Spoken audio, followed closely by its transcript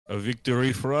A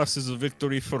victory for us is a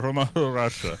victory for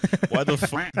Russia. Why the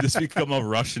fuck did this become a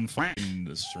Russian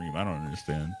fucking stream? I don't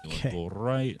understand. Go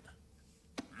right.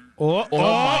 Oh,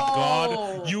 my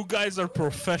God! You guys are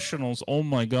professionals. Oh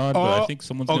my God! But I think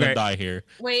someone's gonna die here.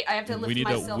 Wait, I have to lift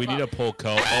myself up. We need a pull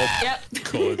Co. Oh, yep.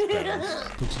 Co is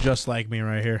bad. Looks just like me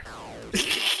right here.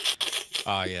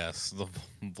 Ah, yes, the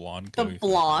blonde. The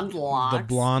blonde locks. The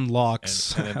blonde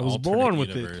locks. And I was born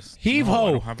with it. Heave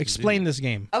ho! Explain this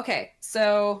game. Okay,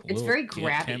 so it's very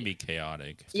grabby. It can be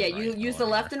chaotic. Yeah, you use the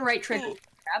left and right trigger.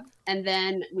 And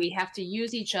then we have to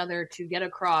use each other to get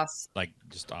across. Like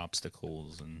just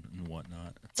obstacles and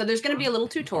whatnot. So there's going to be a little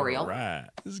tutorial. Right.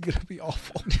 This is going to be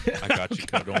awful. I got you,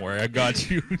 Co. Don't worry. I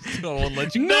got you. I won't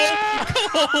let you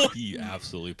know. He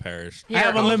absolutely perished. Here, I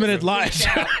have unlimited lives.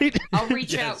 I'll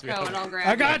reach out, Co, and I'll grab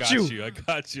you. I got you. I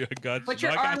got you. Put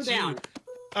your arm down.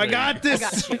 I got this. I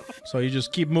got you. So you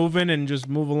just keep moving and just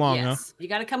move along, huh? You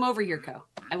got to come over here, Co.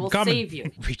 I will save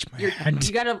you. Reach my hand.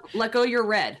 You got to let go your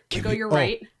red. Let go your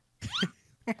right.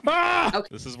 Ah! Okay.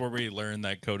 This is where we learn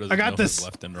that Co doesn't I got know this. his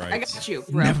left and right. I got you,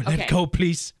 bro. Never let go,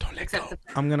 please. Don't let go.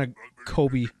 I'm gonna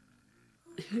Kobe.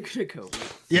 I'm gonna Kobe.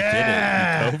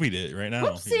 Yeah. He Kobe'd it right now.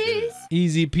 Whoopsies.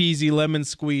 Easy peasy lemon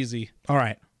squeezy. All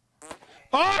right.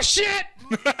 Oh shit!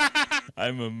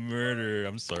 I'm a murderer.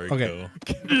 I'm sorry, Okay. Co.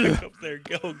 Get back up there.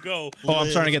 Go. Oh, I'm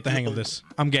starting to get the hang of this.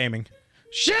 I'm gaming.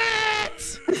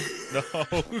 Shit! No,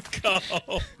 Co.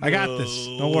 I got this.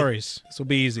 No worries. This will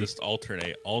be easy. Just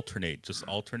alternate. Just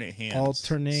alternate hands.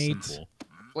 Alternate. Simple.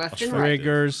 Left and right.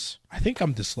 Triggers. I think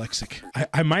I'm dyslexic.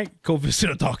 I might go visit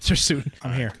a doctor soon.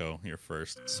 I'm here. Co, you're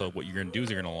first. So what you're gonna do is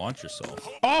you're gonna launch yourself.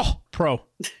 Oh, pro.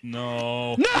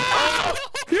 No. No!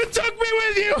 You took me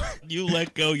with you. You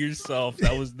let go yourself.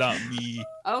 That was not me.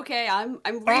 Okay, I'm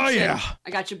reaching. Oh yeah. I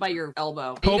got you by your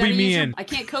elbow. Kobe me in. I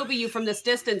can't Kobe you from this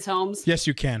distance, Holmes. Yes,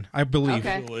 you can. I believe.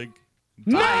 Okay.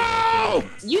 No!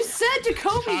 You said to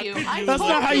Kobe you. That's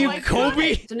not how you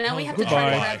Kobe. So now we have to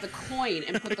try to grab the coin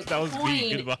and put the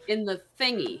coin in the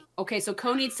thingy. Okay, so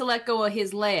Co needs to let go of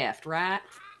his left, right?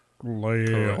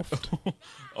 Left.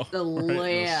 The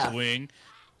left.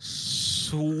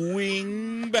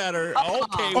 Swing better.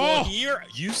 Okay, well,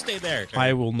 you stay there.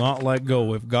 I will not let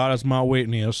go if God is my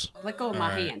witness. Let go of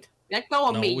my hand. Let go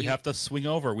of me. We have to swing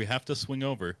over.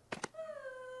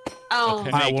 Oh,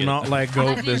 Okay, I will not let go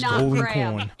of this golden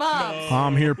coin.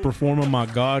 I'm here performing my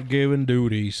God-given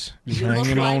duties. Just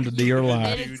hanging on to dear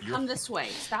life. Come this way.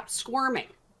 Stop squirming.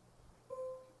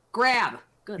 Grab.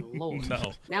 Good Lord.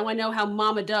 No. Now I know how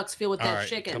Mama Ducks feel with that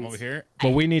chicken. Come over here.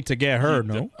 But we need to get her,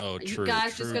 no? Oh, true. You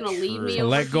guys just gonna leave me So over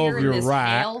let go here of your in this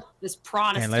right. hell, this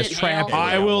Protestant And let's trap hell?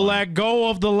 I will let go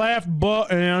of the left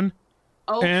button.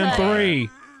 Okay. In 3,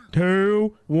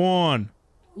 2, 1.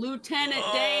 Lieutenant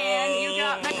Dan, you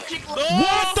got magic.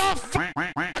 What the fuck?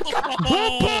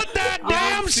 Who put that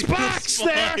damn spikes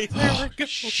there?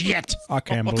 Shit. I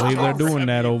can't believe they're doing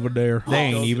that over there. They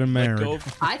ain't even married.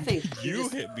 I think You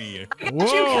hit me.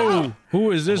 Whoa.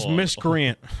 Who is this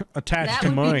miscreant attached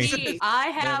to me? I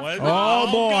have.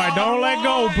 Oh boy, don't let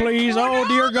go, please. Oh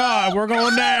dear God, we're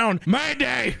going down.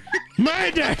 Mayday!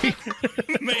 Mayday!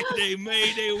 Mayday,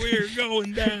 we're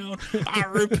going down. I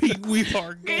repeat, we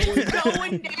are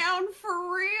going down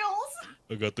for reals.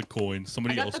 I got the coin.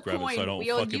 Somebody else grab it so I don't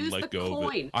fucking let go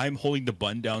of it. I'm holding the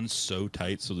button down so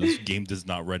tight so this game does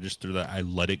not register that I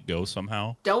let it go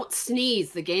somehow. Don't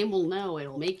sneeze. The game will know.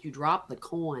 It'll make you drop the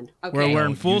coin. Okay. We're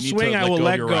in full swing. I will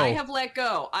let go. I have let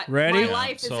go. Ready? My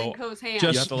life is in Co's hands.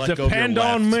 Just depend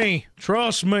on me.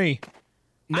 Trust me.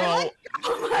 No.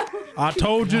 I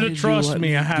told you to trust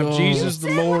me. I have Jesus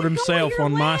the Lord himself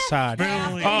on my side.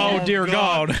 Oh, dear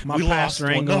God. My pastor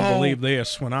ain't going to believe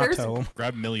this when I tell him.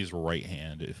 Grab Millie's right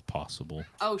hand if possible.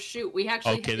 Oh, shoot. We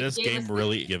actually Okay, this game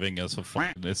really giving us a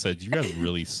fun. It said, you guys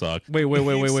really suck. Wait.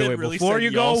 Before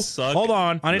you go, hold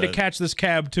on. I need to catch this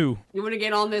cab, too. You want to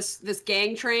get on this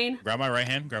gang train? Grab my right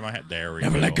hand. Grab my hand. There we go.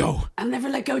 Never let go. I'll never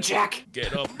let go, Jack.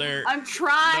 Get up there. I'm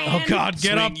trying. Oh, God.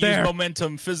 Get up there. Use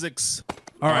momentum physics.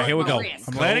 All right, here we go.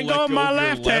 I'm letting go of my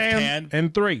left hand. In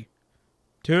 3,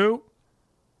 2.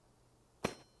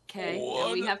 Okay.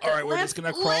 Now we have to all right, we're just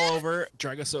gonna crawl over.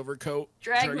 Drag us over, Coat.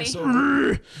 Drag me. Us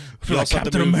over. I feel like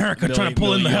Captain America trying to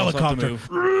pull in the helicopter. Oh, I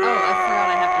forgot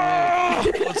I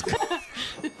have to move.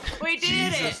 We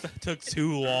did it. That took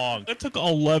too long. That took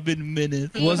 11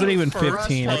 minutes. It wasn't even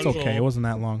 15. That's okay. It wasn't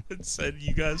that long. It said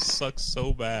you guys suck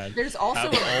so bad. There's also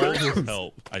all this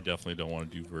help. I definitely don't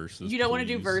want to do verses. You don't want to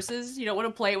do verses? You don't want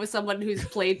to play it with someone who's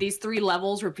played these 3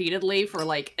 levels repeatedly for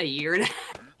like a year and a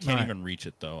half? Can't even reach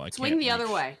it though. Swing the other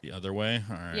way. The other way?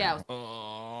 All right. Yeah.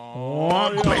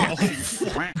 Oh,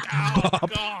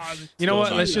 God. You know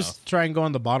what? Let's just try and go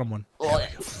on the bottom one. Oh,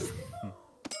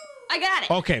 I got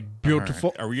it. Okay,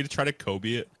 beautiful. Right. Are we gonna try to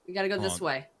Kobe it? We gotta go this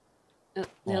way. The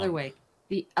other way.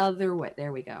 The other way.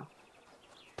 There we go.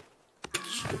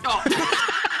 Oh.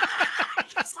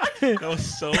 That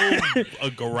was so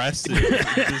aggressive.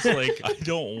 Just like, I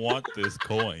don't want this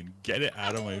coin. Get it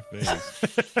out of my face.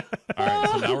 All right,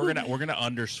 so now we're gonna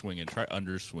underswing it. Try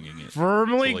underswinging it.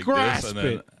 Firmly so like grasp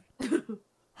it.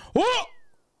 Whoa!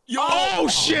 Yo! Oh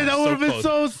shit! That would have been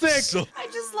so sick. I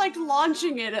just liked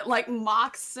launching it at like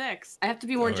Mach 6. I have to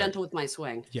be more gentle with my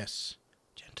swing. Yes,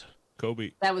 gentle.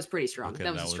 Kobe. That was pretty strong. Okay,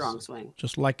 that was a strong swing.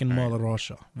 Just like in Mother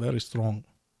Russia, very strong.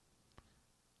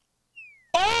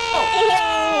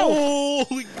 Oh!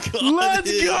 Holy God!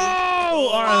 Let's go!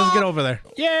 All right, let's get over there.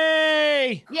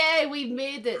 Yay! Yay, we've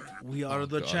made it. We are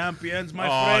the champions, my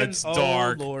friends. It's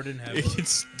dark. Oh, Lord in heaven.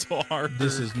 It's dark.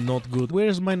 This is not good.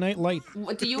 Where's my night light?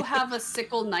 Do you have a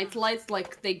sickle night light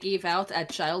like they gave out at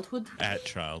childhood? At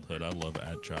childhood. I love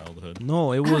at childhood.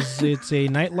 No, it's a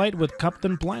night light with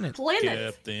Captain Planet.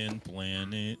 Captain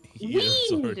Planet.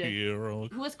 He's our hero.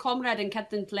 Who was comrade in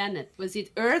Captain Planet? Was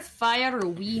it Earth, Fire, or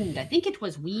Wind? I think it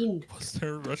was Wind. Was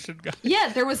there a Russian guy? Yeah,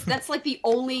 there was. That's like the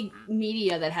only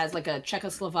media that has like a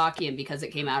Czechoslovakian because it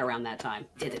came out around that time.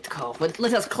 Did it, Cole?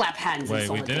 Let us clap hands. Wait,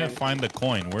 we didn't find the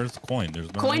coin. Where's the coin?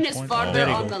 There's no coin. Is farther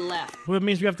on the left. Well, it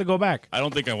means we have to go back. I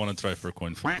don't think I want to try for a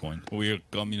coin. We are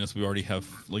communists. We already have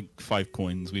like 5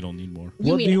 coins. We don't need more.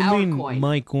 What do you mean, coin?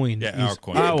 My coin? Yeah, our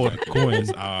coin. Our coin.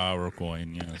 It's our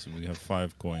coin. Yeah, so we have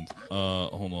 5 coins.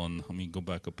 Hold on. Let me go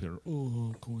back up here.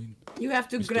 Oh, coin. You have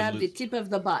to grab the tip of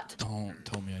the butt. Don't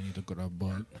tell me I need to grab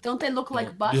butt. Don't they look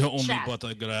like butt? The only butt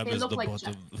I grab is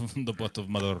the butt of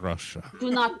Mother Russia.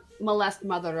 Do not molest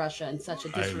Mother Russia in such a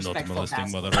disrespectful I'm not molesting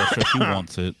fashion. Mother Russia. She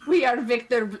wants it. We are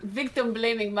victim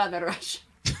blaming Mother Russia.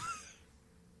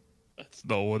 That's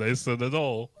not what I said at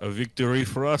all. A victory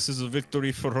for us is a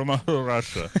victory for Mother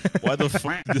Russia. Why the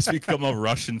fuck did this become a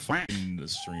Russian fucking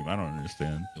stream? I don't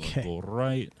understand. Okay. Go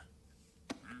right.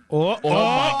 Oh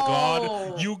my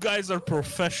God! You guys are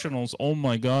professionals. Oh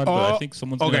my God! But I think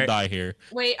someone's gonna die here.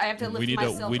 Wait, I have to lift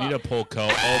myself up. We need a pull Ko.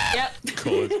 Oh, yep.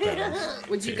 Ko is down.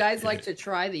 Would you guys like to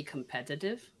try the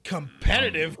competitive?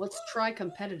 Competitive? Let's try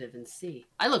competitive and see.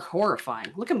 I look horrifying.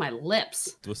 Look at my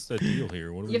lips. What's the deal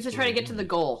here? What you have to try to get to the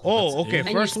goal. Oh, okay.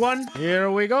 First one. Here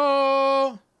we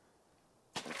go.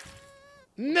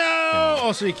 No!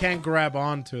 Oh, so you can't grab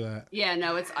onto that. Yeah,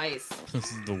 no, it's ice.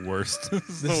 This is the worst.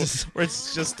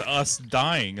 It's just us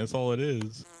dying. That's all it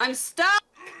is. I'm stuck.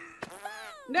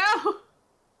 No.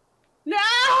 No.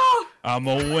 I'm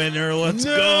a winner. Let's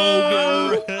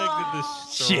go. Get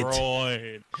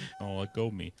destroyed. Oh, let go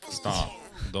of me. Stop.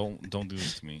 Don't do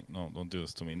this to me. No, don't do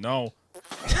this to me. No.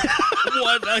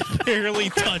 What? I barely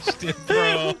touched it,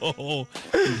 bro.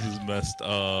 This is messed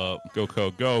up. Go,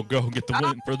 Ko. Go. Get the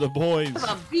win for the boys.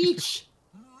 A beach.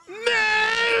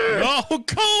 No! Oh,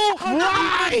 Ko!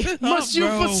 Why must you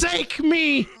forsake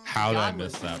me? How did I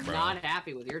miss that, bro? Not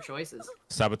happy with your choices.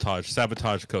 Sabotage,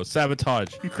 Ko.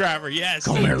 Sabotage. Grab her, yes.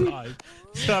 Come here.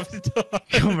 Sabotage.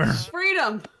 Come here.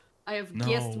 Freedom. I have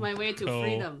guessed my way to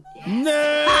freedom. Yes.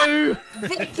 No!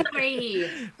 Victory!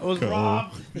 I was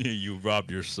robbed. Yeah, you robbed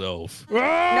yourself. No,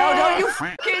 don't you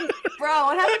fucking... Bro,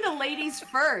 what happened to ladies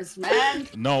first, man?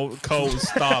 No, Ko,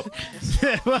 stop.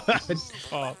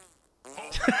 Stop.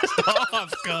 Stop,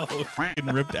 Ko. Fucking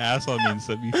ripped ass on me and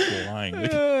sent me flying.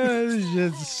 This is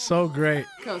just so great.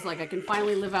 Ko's like, I can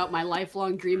finally live out my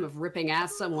lifelong dream of ripping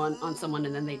ass on someone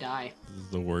and then they die. This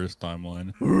is the worst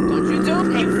timeline. Don't you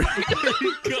do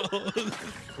it?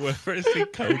 Whenever I see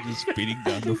Ko just speeding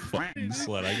down the fucking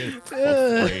sled, I get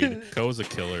afraid. Ko's a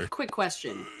killer. Quick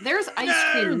question. There's ice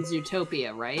cream in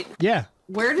Zootopia, right? Yeah.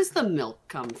 Where does the milk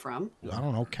come from? I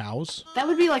don't know, cows. That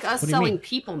would be like us selling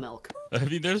people milk. I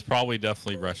mean, there's probably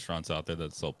definitely restaurants out there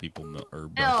that sell people milk or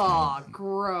breast Oh, milk.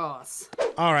 gross.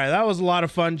 All right, that was a lot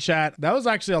of fun, chat. That was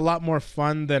actually a lot more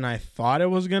fun than I thought it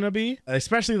was gonna be.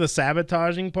 Especially the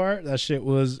sabotaging part. That shit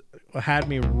had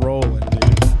me rolling,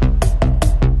 dude.